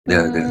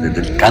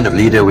The kind of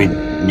leader we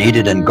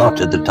needed and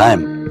got at the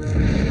time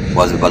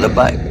was a vallabh.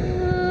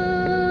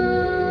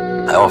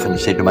 I often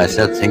say to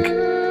myself,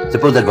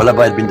 suppose that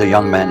Vallabh had been the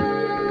young man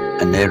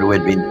and Nehru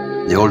had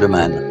been the older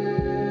man,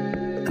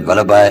 and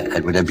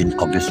Vallabh would have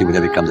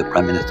become the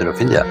Prime Minister of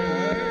India.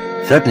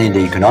 Certainly in the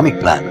economic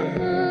plan,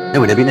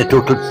 there would have been a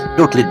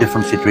totally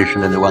different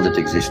situation than the one that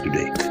exists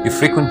today. You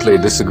frequently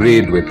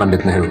disagreed with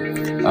Pandit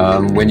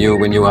Nehru. When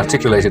you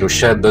articulated or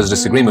shared those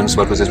disagreements,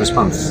 what was his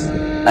response?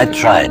 I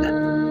tried.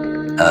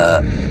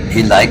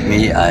 He liked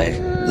me, I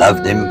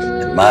loved him,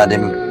 admired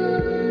him.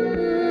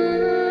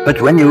 But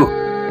when you,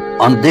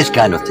 on this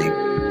kind of thing,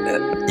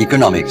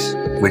 economics,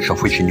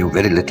 of which he knew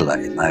very little,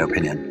 in my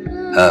opinion,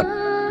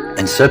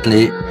 and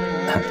certainly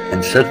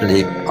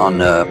on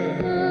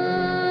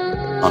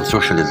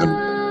socialism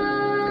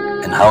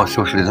and how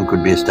socialism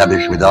could be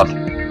established without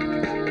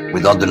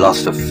the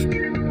loss of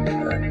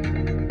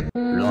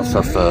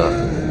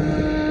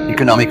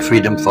economic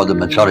freedom for the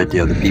majority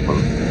of the people.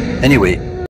 Anyway,